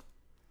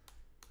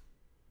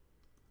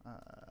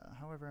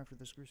 However, after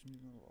this gruesome,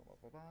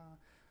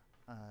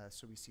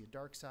 so we see a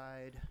dark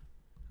side.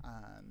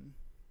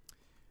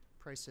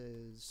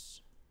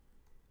 Prices.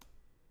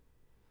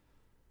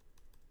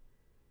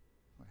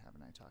 What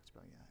haven't I talked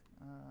about yet?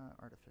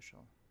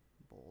 Artificial,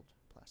 bold,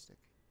 plastic,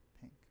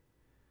 pink.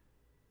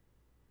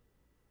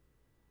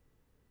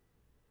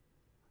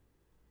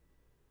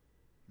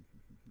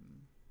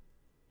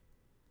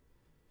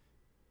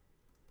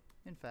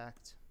 In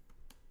fact,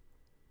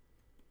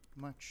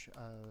 much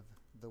of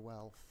the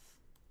wealth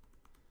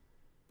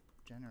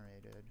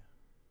generated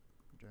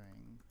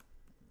during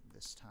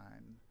this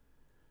time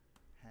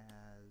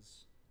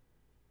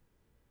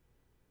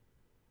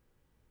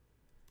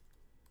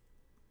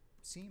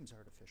seems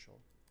artificial.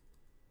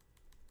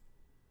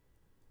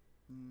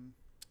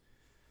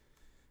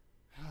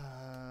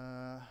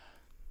 How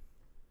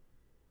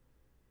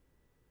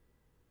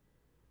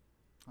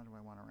do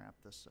I want to wrap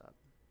this up?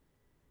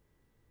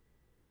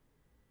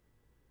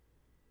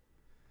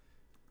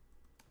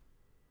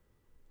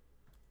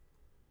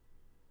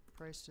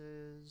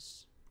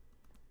 Price's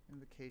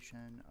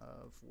invocation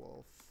of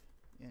Wolf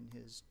in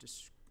his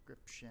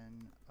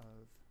description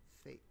of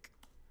fake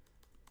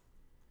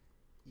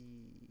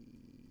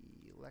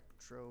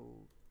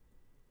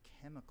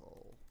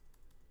electrochemical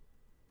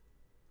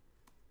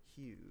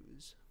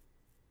hues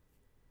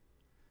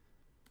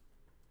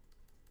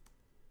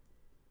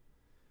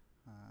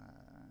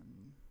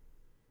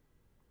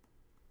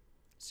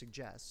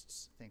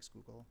suggests, thanks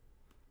Google,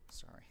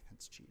 sorry,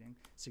 that's cheating,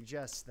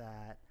 suggests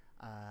that,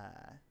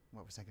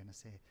 what was I going to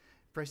say?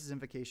 Price's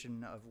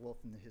invocation of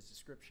Wolf in his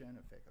description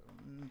of fake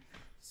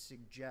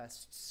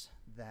suggests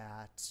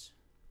that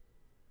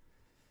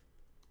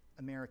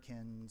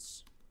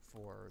Americans,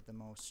 for the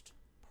most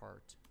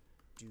part,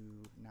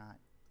 do not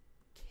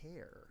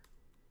care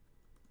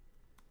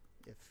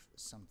if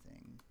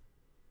something,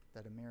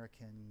 that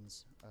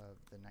Americans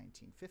of the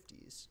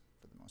 1950s,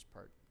 for the most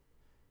part,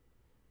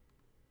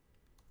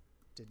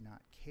 did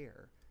not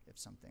care if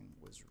something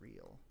was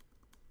real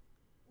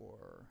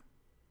or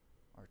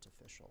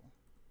artificial.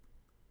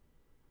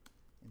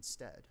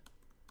 Instead,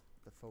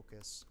 the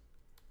focus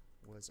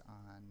was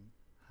on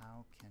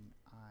how can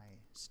I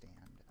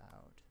stand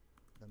out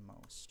the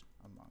most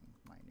among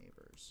my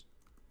neighbors.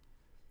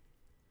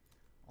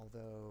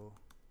 although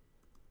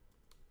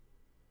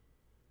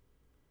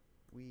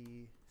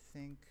we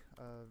think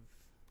of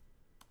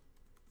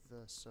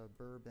the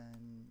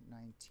suburban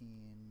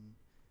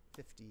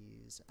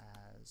 1950s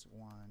as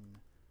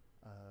one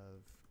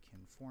of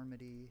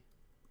conformity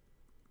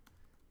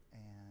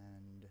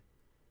and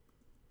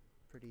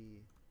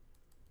pretty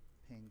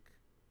pink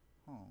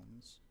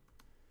homes,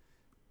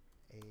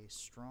 a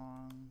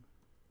strong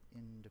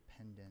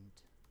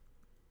independence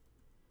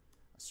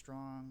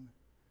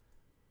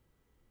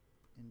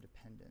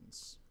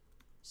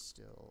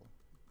still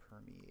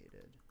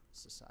permeated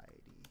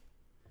society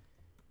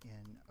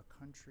in a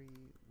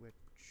country which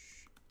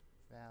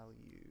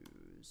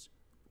values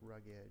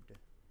rugged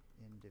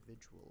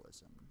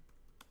individualism,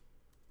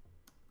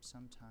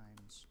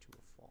 sometimes to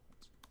a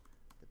fault.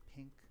 The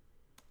pink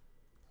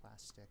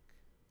plastic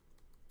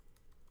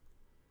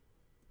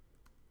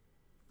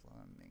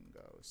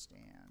flamingo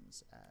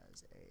stands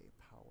as a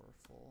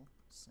powerful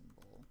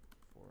symbol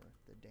for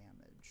the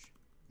damage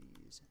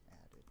these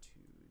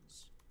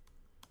attitudes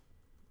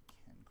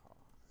can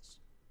cause.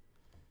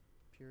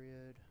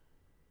 Period.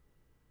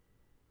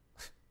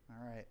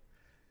 All right.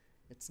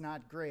 It's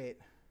not great.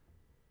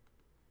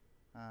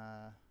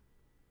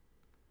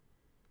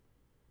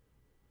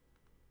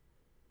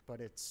 But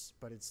it's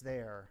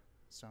there.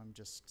 So I'm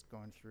just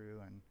going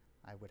through, and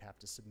I would have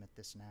to submit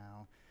this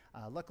now.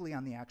 Luckily,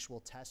 on the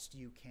actual test,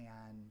 you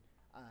can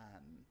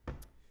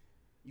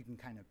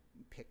kind of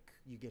pick.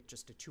 You get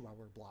just a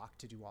 2-hour block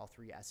to do all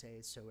 3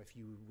 essays. So if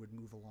you would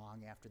move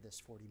along after this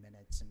 40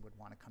 minutes and would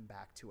want to come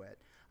back to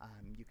it,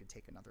 you could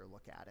take another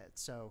look at it.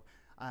 So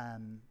I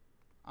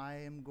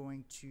am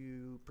going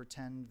to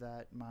pretend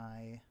that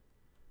my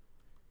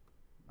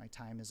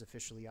time is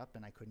officially up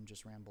and I couldn't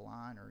just ramble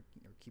on or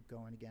keep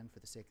going again for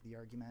the sake of the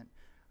argument.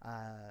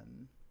 I'll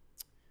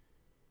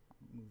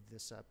move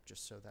this up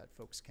just so that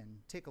folks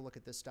can take a look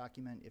at this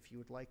document. If you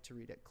would like to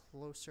read it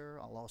closer,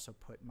 I'll also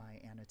put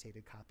my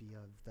annotated copy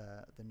of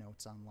the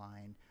notes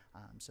online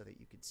so that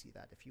you could see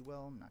that if you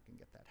will. I'm not going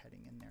to get that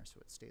heading in there so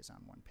it stays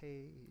on one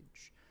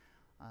page.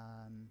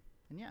 And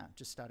yeah,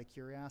 just out of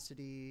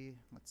curiosity,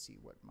 let's see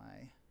what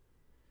my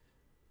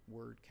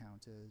word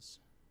count is.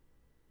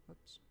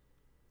 Whoops.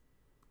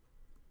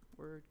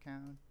 Word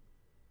count.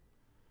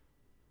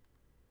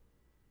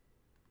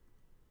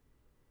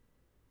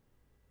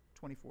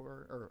 I'm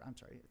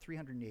sorry,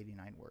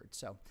 389 words.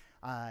 So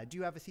do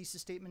you have a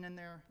thesis statement in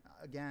there?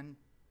 Again,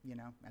 you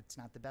know, that's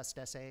not the best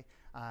essay,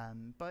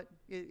 but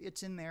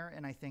it's in there.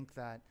 And I think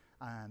that,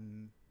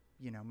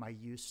 you know, my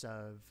use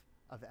of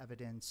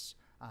evidence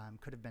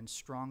could have been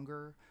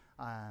stronger.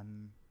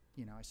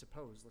 You know, I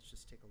suppose, let's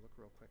just take a look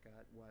real quick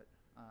at what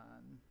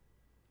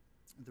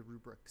the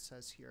rubric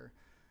says here.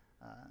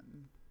 So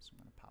I'm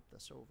going to pop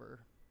this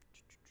over.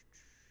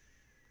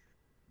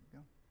 There we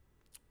go.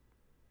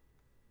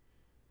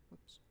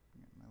 Whoops,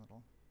 my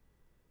little.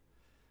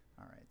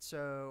 All right,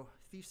 so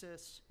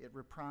thesis, it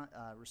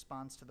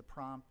responds to the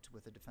prompt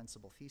with a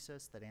defensible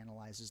thesis that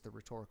analyzes the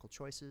rhetorical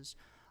choices.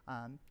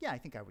 Yeah, I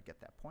think I would get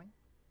that point.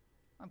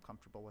 I'm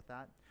comfortable with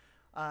that.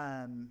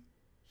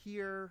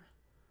 Here,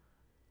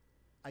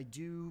 I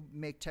do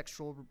make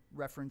textual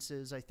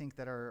references, I think,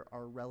 that are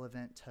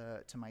relevant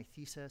to my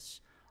thesis,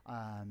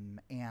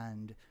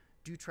 and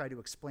do try to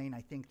explain.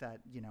 I think that,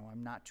 you know,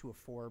 I'm not to a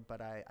 4,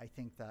 but I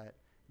think that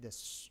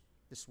this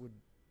would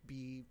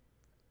be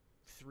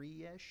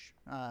 3-ish.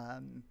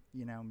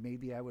 You know,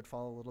 maybe I would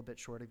fall a little bit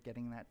short of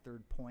getting that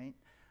 3rd point.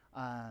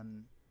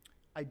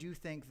 I do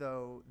think,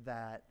 though,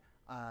 that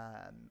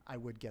I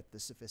would get the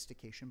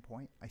sophistication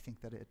point. I think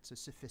that it's a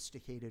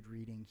sophisticated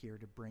reading here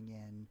to bring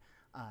in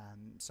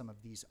some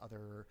of these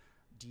other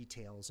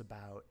details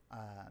about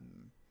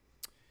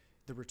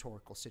the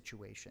rhetorical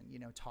situation, you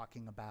know,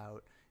 talking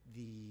about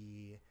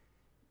the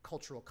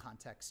cultural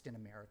context in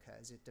America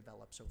as it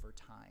develops over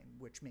time,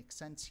 which makes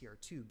sense here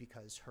too,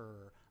 because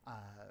her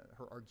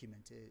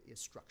argument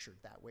is structured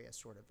that way as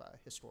sort of a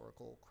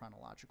historical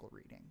chronological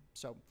reading.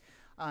 So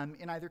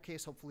in either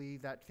case, hopefully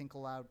that think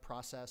aloud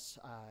process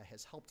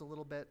has helped a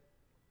little bit.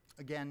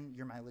 Again,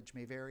 your mileage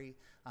may vary,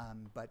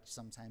 but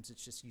sometimes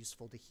it's just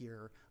useful to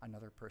hear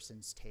another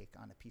person's take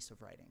on a piece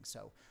of writing.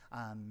 So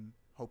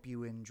hope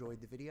you enjoyed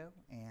the video,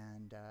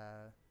 and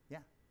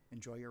yeah,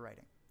 enjoy your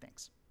writing.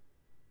 Thanks.